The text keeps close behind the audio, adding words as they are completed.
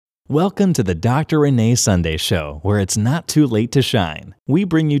Welcome to the Dr. Renee Sunday Show, where it's not too late to shine. We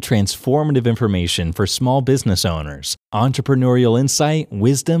bring you transformative information for small business owners, entrepreneurial insight,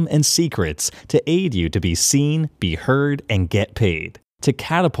 wisdom, and secrets to aid you to be seen, be heard, and get paid, to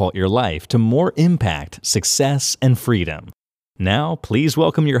catapult your life to more impact, success, and freedom. Now, please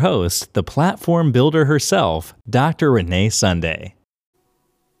welcome your host, the platform builder herself, Dr. Renee Sunday.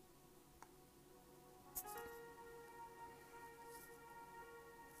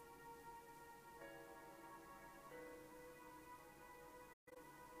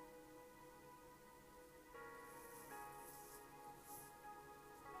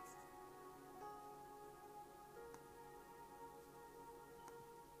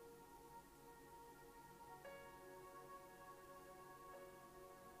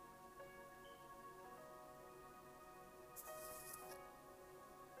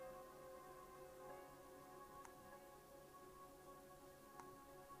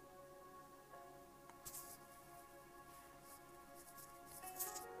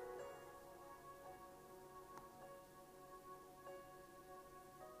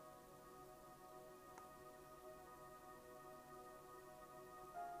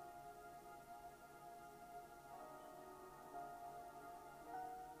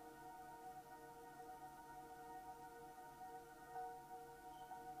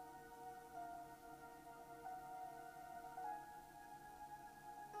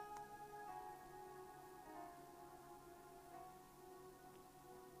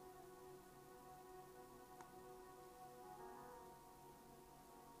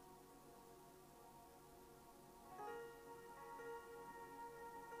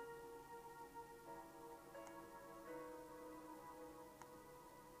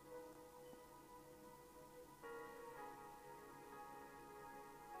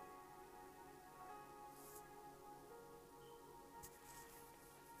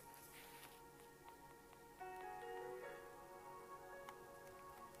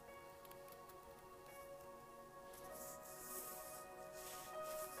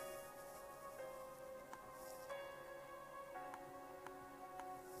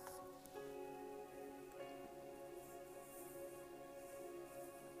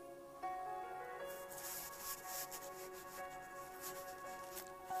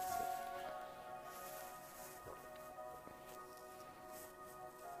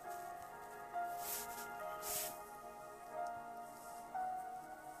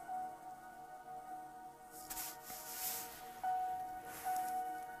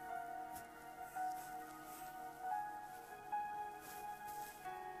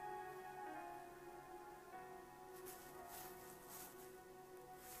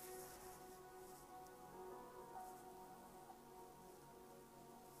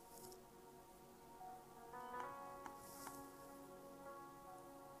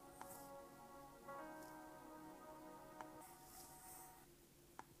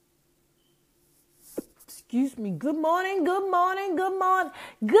 Excuse me. Good morning, good morning, good morning,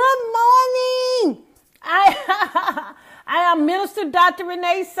 good morning. I am Minister Dr.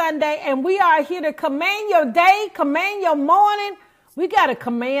 Renee Sunday, and we are here to command your day, command your morning. We got to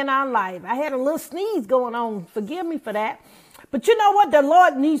command our life. I had a little sneeze going on. Forgive me for that. But you know what? The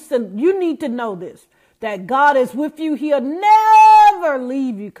Lord you need to know this, that God is with you. He'll never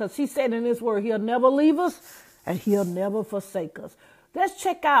leave you, because he said in his word, he'll never leave us and he'll never forsake us. Let's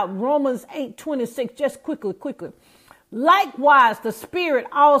check out Romans 8:26 just quickly. Likewise, the Spirit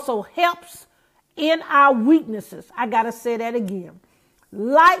also helps in our weaknesses. I got to say that again.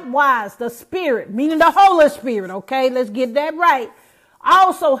 Likewise, the Spirit, meaning the Holy Spirit, okay, let's get that right,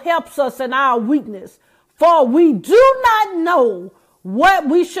 also helps us in our weakness. For we do not know what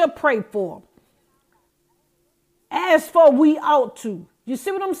we should pray for, as for we ought to. You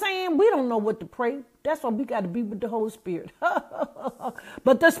see what I'm saying? We don't know what to pray. That's why we got to be with the Holy Spirit.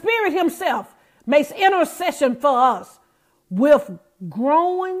 But the Spirit himself makes intercession for us with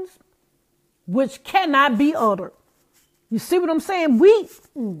groanings which cannot be uttered. You see what I'm saying?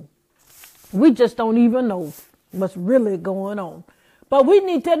 We just don't even know what's really going on. But we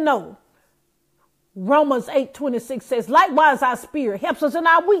need to know. Romans 8:26 says, likewise our spirit helps us in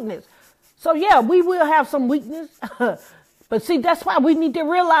our weakness. So yeah, we will have some weakness. But see, that's why we need to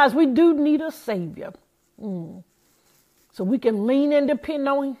realize we do need a Savior. So we can lean and depend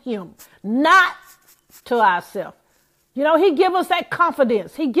on him, not to ourselves. You know, he gives us that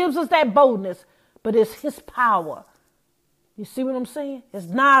confidence. He gives us that boldness, but it's his power. You see what I'm saying? It's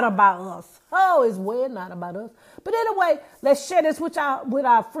not about us. Oh, it's way not about us. But anyway, let's share this with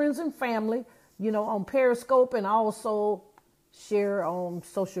our friends and family, you know, on Periscope, and also share on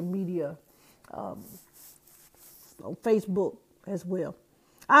social media, on Facebook as well.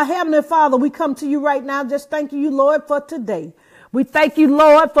 Our Heavenly Father, we come to you right now just thanking you, Lord, for today. We thank you,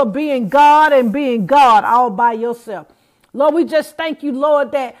 Lord, for being God and being God all by yourself. Lord, we just thank you,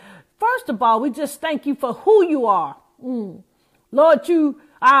 Lord, that first of all, we just thank you for who you are. Lord, you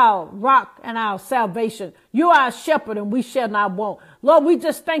our rock and our salvation. You are our shepherd and we shall not want. Lord, we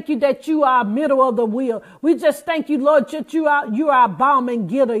just thank you that you are middle of the wheel. We just thank you, Lord, that you are balm in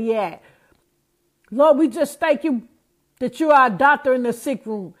Gilead. Lord, we just thank you that you are a doctor in the sick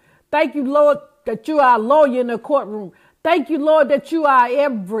room. Thank you, Lord, that you are a lawyer in the courtroom. Thank you, Lord, that you are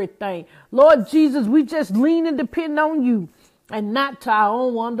everything. Lord Jesus, we just lean and depend on you and not to our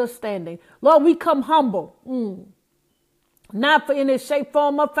own understanding. Lord, we come humble. Not for any shape,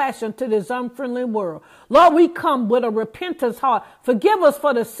 form, or fashion to this unfriendly world. Lord, we come with a repentance heart. Forgive us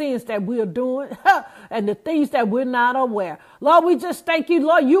for the sins that we are doing and the things that we're not aware. Lord, we just thank you,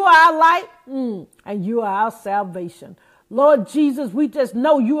 Lord, you are our light and you are our salvation. Lord Jesus, we just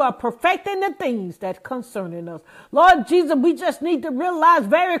know you are perfecting the things that concerning us. Lord Jesus, we just need to realize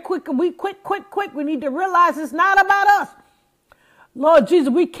very quick. We need to realize it's not about us. Lord Jesus,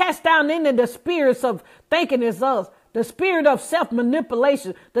 we cast down into the spirits of thinking it's us. The spirit of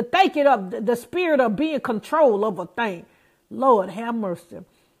self-manipulation, the spirit of being control of a thing. Lord, have mercy.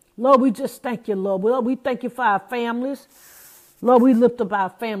 Lord, we just thank you, Lord. Lord, we thank you for our families. Lord, we lift up our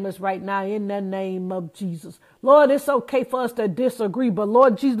families right now in the name of Jesus. Lord, it's okay for us to disagree, but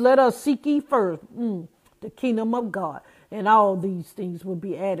Lord Jesus, let us seek ye first the kingdom of God, and all these things will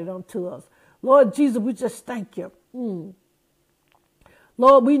be added unto us. Lord Jesus, we just thank you.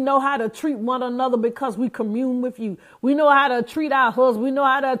 Lord, we know how to treat one another because we commune with you. We know how to treat our husbands. We know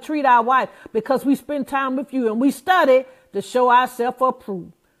how to treat our wife because we spend time with you. And we study to show ourselves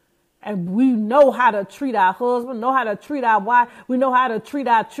approved. And we know how to treat our husband, know how to treat our wife. We know how to treat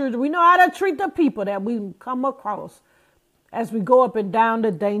our children. We know how to treat the people that we come across as we go up and down the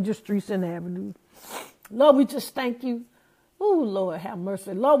dangerous streets and avenues. Lord, we just thank you. Oh, Lord, have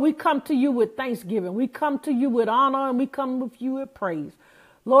mercy. Lord, we come to you with thanksgiving. We come to you with honor and we come with you with praise.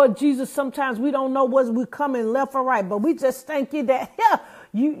 Lord Jesus, sometimes we don't know whether we're coming left or right, but we just thank you that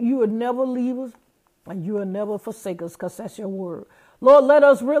you will never leave us and you will never forsake us because that's your word. Lord, let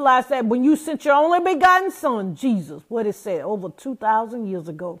us realize that when you sent your only begotten son, Jesus, what it said over 2,000 years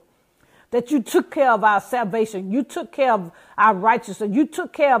ago, that you took care of our salvation. You took care of our righteousness. You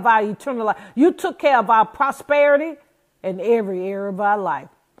took care of our eternal life. You took care of our prosperity in every area of our life.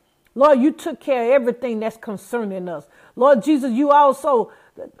 Lord, you took care of everything that's concerning us. Lord Jesus, you also,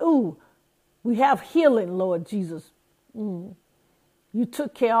 we have healing, Lord Jesus. You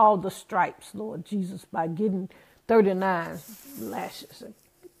took care of all the stripes, Lord Jesus, by getting 39 lashes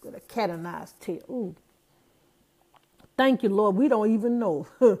with a cat o' nine's tail. Thank you, Lord. We don't even know.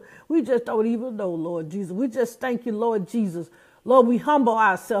 We just don't even know, Lord Jesus. We just thank you, Lord Jesus. Lord, we humble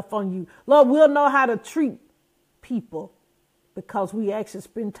ourselves on you. Lord, we'll know how to treat people because we actually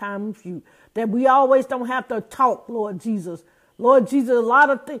spend time with you. That we always don't have to talk, Lord Jesus. Lord Jesus, a lot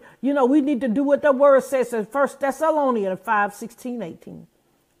of things, we need to do what the word says in 1 Thessalonians 5:16-18.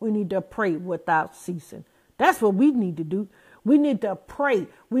 We need to pray without ceasing. That's what we need to do. We need to pray.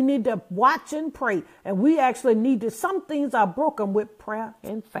 We need to watch and pray. And we actually need to, some things are broken with prayer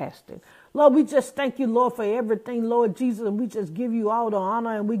and fasting. Lord, we just thank you, Lord, for everything, Lord Jesus. And we just give you all the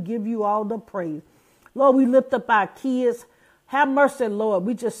honor and we give you all the praise. Lord, we lift up our kids. Have mercy, Lord.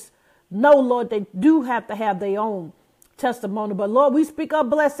 We just know, Lord, they do have to have their own testimony. But Lord, we speak a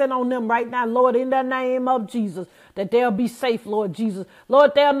blessing on them right now, Lord, in the name of Jesus, that they'll be safe, Lord Jesus.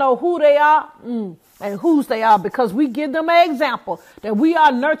 Lord, they'll know who they are and whose they are because we give them an example, that we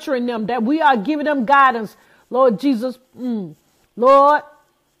are nurturing them, that we are giving them guidance, Lord Jesus. Lord,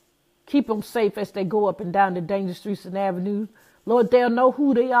 keep them safe as they go up and down the dangerous streets and avenues. Lord, they'll know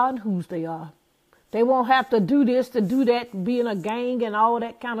who they are and whose they are. They won't have to do this, to do that, be in a gang and all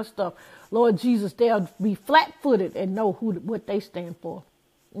that kind of stuff. Lord Jesus, they'll be flat-footed and know what they stand for.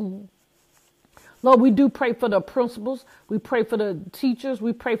 Lord, we do pray for the principals. We pray for the teachers.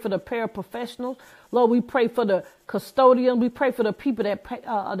 We pray for the paraprofessionals. Lord, we pray for the custodians. We pray for the people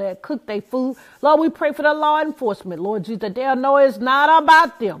that cook their food. Lord, we pray for the law enforcement. Lord Jesus, that they'll know it's not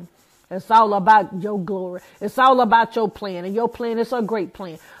about them. It's all about your glory. It's all about your plan. And your plan is a great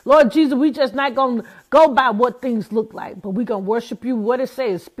plan. Lord Jesus, we just not going to go by what things look like, but we're going to worship you. What it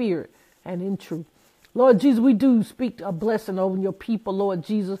says, spirit and in truth. Lord Jesus, we do speak a blessing over your people, Lord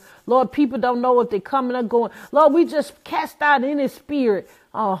Jesus. Lord, people don't know if they're coming or going. Lord, we just cast out any spirit,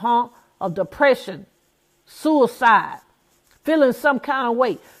 of depression, suicide, feeling some kind of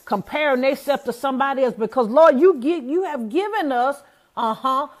way, comparing themselves to somebody else. Because, Lord, you have given us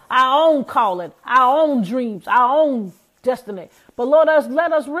our own calling, our own dreams, our own destiny. But Lord,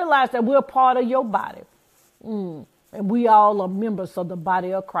 let us realize that we're part of your body. And we all are members of the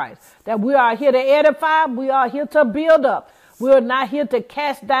body of Christ. That we are here to edify. We are here to build up. We're not here to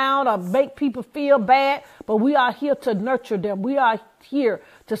cast down or make people feel bad, but we are here to nurture them. We are here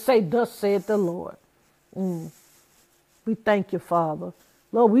to say, thus saith the Lord. We thank you, Father.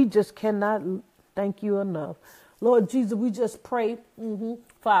 Lord, we just cannot thank you enough. Lord Jesus, we just pray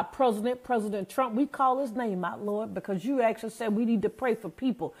for our president, President Trump. We call his name out, Lord, because you actually said we need to pray for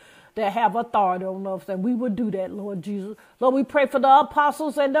people that have authority on us, and we will do that, Lord Jesus. Lord, we pray for the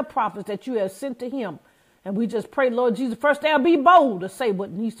apostles and the prophets that you have sent to him. And we just pray, Lord Jesus, first they'll be bold to say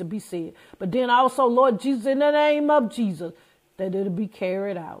what needs to be said. But then also, Lord Jesus, in the name of Jesus, that it'll be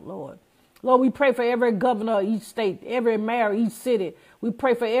carried out, Lord. Lord, we pray for every governor of each state, every mayor of each city. We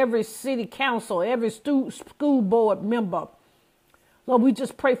pray for every city council, every school board member. Lord, we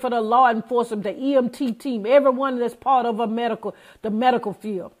just pray for the law enforcement, the EMT team, everyone that's part of the medical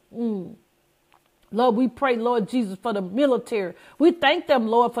field. Lord, we pray, Lord Jesus, for the military. We thank them,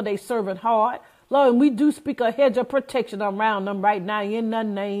 Lord, for they serving hard. Lord, and we do speak a hedge of protection around them right now in the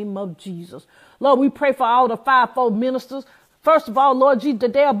name of Jesus. Lord, we pray for all the fivefold ministers. First of all, Lord Jesus,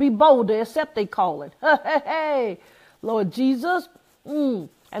 that they'll be bold to accept they calling. Hey, Lord Jesus. And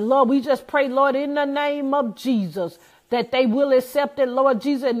Lord, we just pray, Lord, in the name of Jesus, that they will accept it, Lord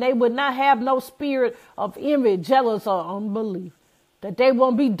Jesus, and they will not have no spirit of envy, jealous, or unbelief. That they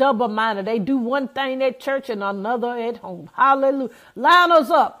won't be double-minded. They do one thing at church and another at home. Hallelujah. Line us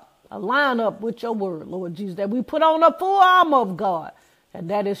up. Line up with your word, Lord Jesus, that we put on the full armor of God. And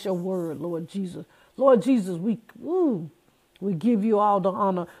that is your word, Lord Jesus. Lord Jesus, we give you all the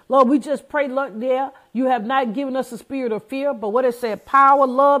honor. Lord, we just pray, Lord, there, you have not given us a spirit of fear, but what it said, power,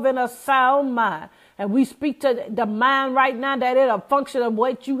 love, and a sound mind. And we speak to the mind right now that it'll function of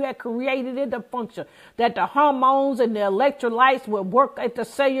what you have created it to function. That the hormones and the electrolytes will work at the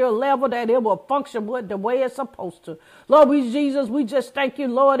cellular level, that it will function with the way it's supposed to. Lord, we just thank you,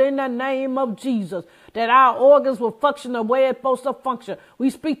 Lord, in the name of Jesus, that our organs will function the way it's supposed to function. We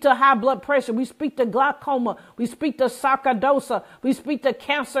speak to high blood pressure. We speak to glaucoma. We speak to sarcoidosis. We speak to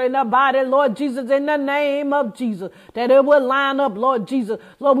cancer in the body, Lord Jesus, in the name of Jesus, that it will line up, Lord Jesus.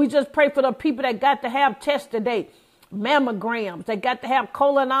 Lord, we just pray for the people that got to have tests today, mammograms, they got to have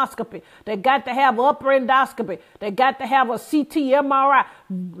colonoscopy, they got to have upper endoscopy, they got to have a CT, MRI.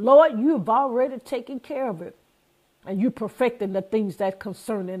 Lord, you've already taken care of it, and you're perfecting the things that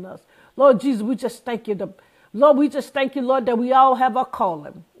concerning us. Lord Jesus, we just thank you. Lord, we just thank you, Lord, that we all have a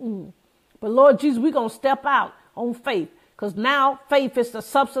calling. But Lord Jesus, we're going to step out on faith, because now faith is the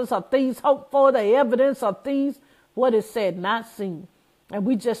substance of things hoped for, the evidence of things, what is said, not seen. And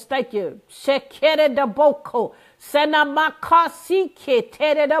we just thank you. God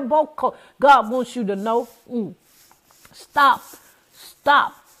wants you to know. Stop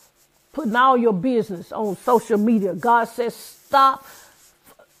putting all your business on social media. God says stop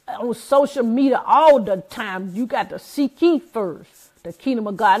on social media all the time. You got to seek ye first the kingdom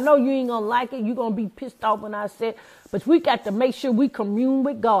of God. I know you ain't going to like it. You're going to be pissed off when I said, but we got to make sure we commune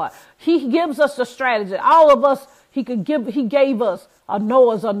with God. He gives us the strategy. All of us, he gave us a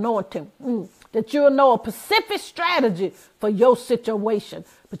Noah's anointing, that you'll know a specific strategy for your situation,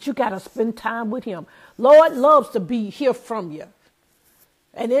 but you got to spend time with him. Lord loves to hear from you.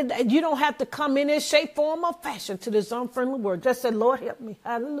 And you don't have to come in shape, form, or fashion to this unfriendly word. Just say, Lord, help me.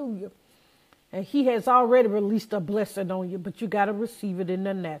 Hallelujah. And he has already released a blessing on you, but you got to receive it in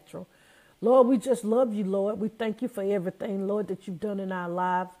the natural. Lord, we just love you, Lord. We thank you for everything, Lord, that you've done in our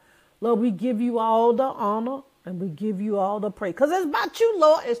lives. Lord, we give you all the honor. And we give you all the praise. Because it's about you,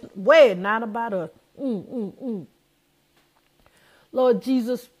 Lord. It's way not about us. Lord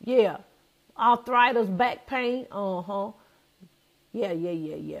Jesus, yeah. Arthritis, back pain.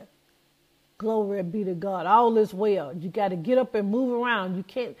 Yeah. Glory be to God. All is well. You got to get up and move around. You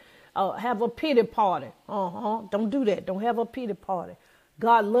can't have a pity party. Don't do that. Don't have a pity party.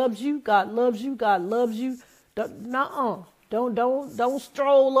 God loves you. God loves you. God loves you. Don't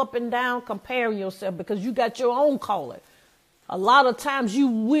stroll up and down comparing yourself, because you got your own calling. A lot of times you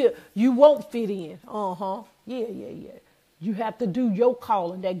won't fit in. Yeah. You have to do your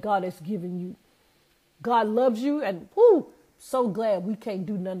calling that God has given you. God loves you, and so glad we can't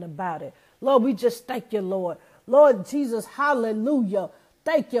do nothing about it. Lord, we just thank you, Lord. Lord Jesus, hallelujah.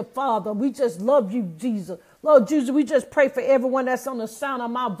 Thank you, Father. We just love you, Jesus. Lord Jesus, we just pray for everyone that's on the sound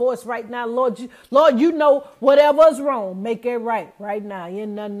of my voice right now. Lord, you know whatever's wrong, make it right now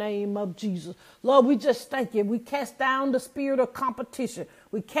in the name of Jesus. Lord, we just thank you. We cast down the spirit of competition.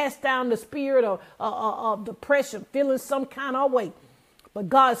 We cast down the spirit of depression, feeling some kind of way. But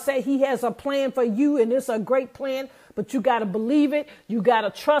God said he has a plan for you, and it's a great plan. but you got to believe it. You got to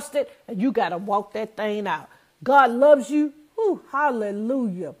trust it, and you got to walk that thing out. God loves you. Ooh,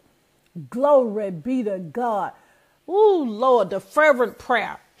 hallelujah. Glory be to God. Ooh, Lord, the fervent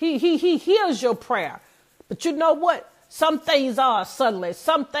prayer. He hears your prayer. But you know what? Some things are suddenly.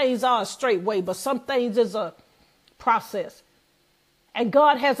 Some things are a straight way, but some things is a process. And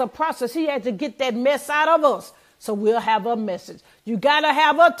God has a process. He had to get that mess out of us. So we'll have a message. You got to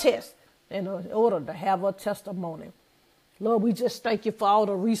have a test in order to have a testimony. Lord, we just thank you for all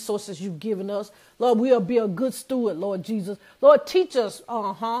the resources you've given us. Lord, we'll be a good steward, Lord Jesus. Lord, teach us,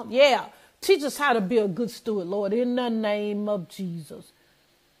 teach us how to be a good steward, Lord, in the name of Jesus.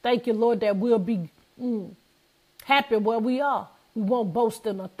 Thank you, Lord, that we'll be happy where we are. We won't boast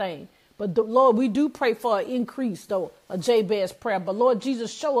in a thing. But Lord, we do pray for an increase, though, a Jabez prayer. But Lord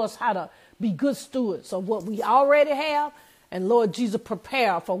Jesus, show us how to be good stewards of what we already have. And Lord Jesus,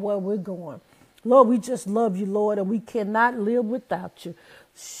 prepare for where we're going. Lord, we just love you, Lord, and we cannot live without you.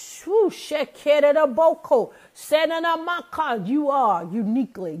 You are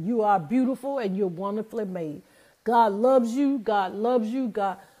uniquely, you are beautiful, and you're wonderfully made. God loves you. God loves you.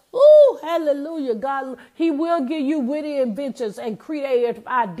 God. Ooh, hallelujah. God, he will give you witty inventions and creative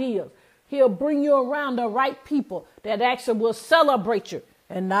ideas. He'll bring you around the right people that actually will celebrate you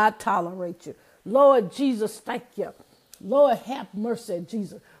and not tolerate you. Lord Jesus, thank you. Lord, have mercy,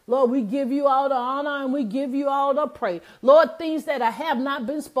 Jesus. Lord, we give you all the honor and we give you all the praise. Lord, things that have not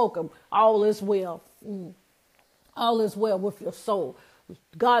been spoken, all is well. All is well with your soul.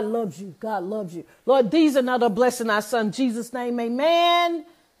 God loves you. God loves you. Lord, these and other blessings in our son Jesus' name. Amen.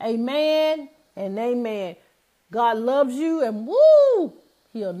 Amen and amen. God loves you, and woo,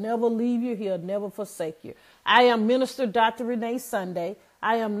 he'll never leave you. He'll never forsake you. I am Minister Dr. Renee Sunday.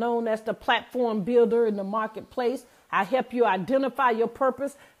 I am known as the platform builder in the marketplace. I help you identify your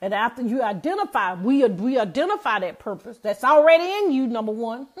purpose. And after you identify, we identify that purpose that's already in you, number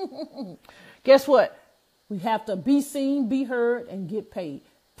one. Guess what? We have to be seen, be heard, and get paid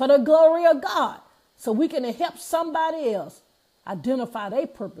for the glory of God. So we can help somebody else identify their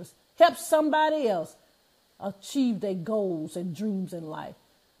purpose, help somebody else achieve their goals and dreams in life,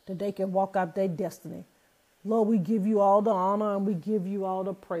 that they can walk out their destiny. Lord, we give you all the honor and we give you all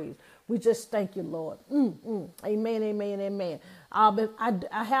the praise. We just thank you, Lord. Amen, amen, amen.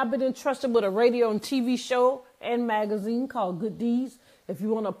 I have been entrusted with a radio and TV show and magazine called Good Deeds. If you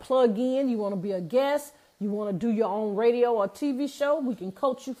want to plug in, you want to be a guest, you want to do your own radio or TV show, we can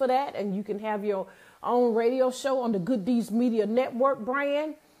coach you for that, and you can have your own radio show on the Good Deeds Media Network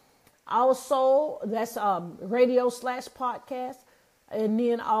brand. Also, that's radio/podcast. And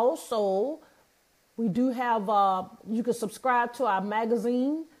then also, we do have, you can subscribe to our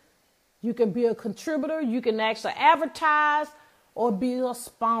magazine. You can be a contributor. You can actually advertise or be a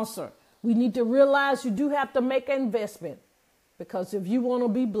sponsor. We need to realize you do have to make an investment, because if you want to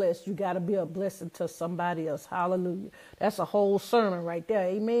be blessed, you got to be a blessing to somebody else. Hallelujah. That's a whole sermon right there.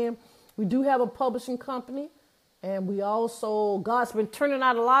 Amen. We do have a publishing company, and we also, God's been turning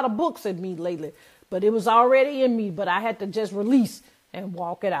out a lot of books in me lately, but it was already in me, but I had to just release and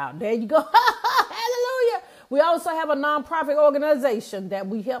walk it out. There you go. Hallelujah. We also have a nonprofit organization that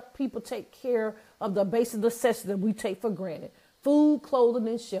we help people take care of the basic necessities that we take for granted: food, clothing,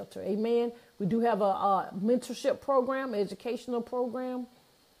 and shelter. Amen. We do have a mentorship program, educational program.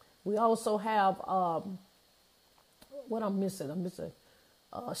 We also have, what I'm missing?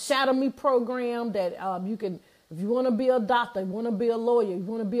 Shadow Me program that you can, if you want to be a doctor, you want to be a lawyer, you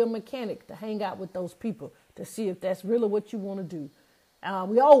want to be a mechanic, to hang out with those people to see if that's really what you want to do.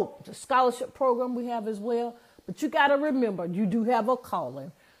 The scholarship program we have as well. But you got to remember, you do have a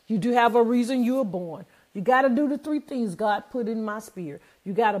calling. You do have a reason you were born. You got to do the three things God put in my spirit.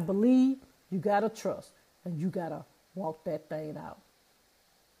 You got to believe, you got to trust, and you got to walk that thing out.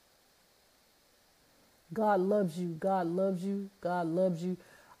 God loves you. God loves you. God loves you.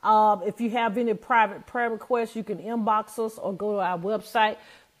 If you have any private prayer requests, you can inbox us or go to our website,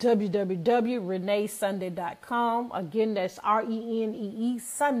 www.reneesunday.com. Again, that's RENEE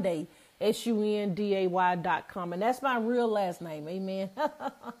Sunday, SUNDAY.com. And that's my real last name. Amen.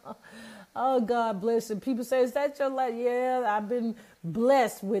 Oh, God bless it. People say, is that your life? Yeah, I've been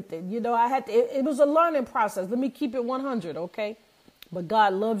blessed with it. You know, it was a learning process. Let me keep it 100, okay? But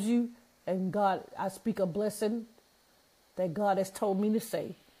God loves you. And God, I speak a blessing that God has told me to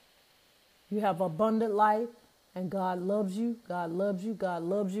say. You have abundant life, and God loves you. God loves you. God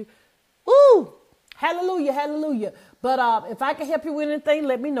loves you. Ooh, hallelujah, hallelujah. But if I can help you with anything,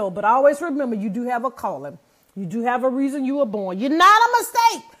 let me know. But always remember, you do have a calling. You do have a reason you were born. You're not a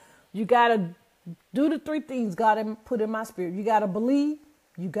mistake. You got to do the three things God put in my spirit. You got to believe,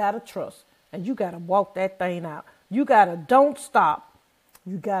 you got to trust, and you got to walk that thing out. You got to don't stop.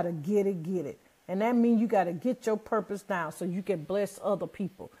 You got to get it. And that means you got to get your purpose down so you can bless other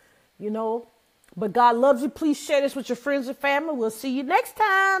people, you know. But God loves you. Please share this with your friends and family. We'll see you next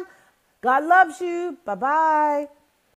time. God loves you. Bye-bye.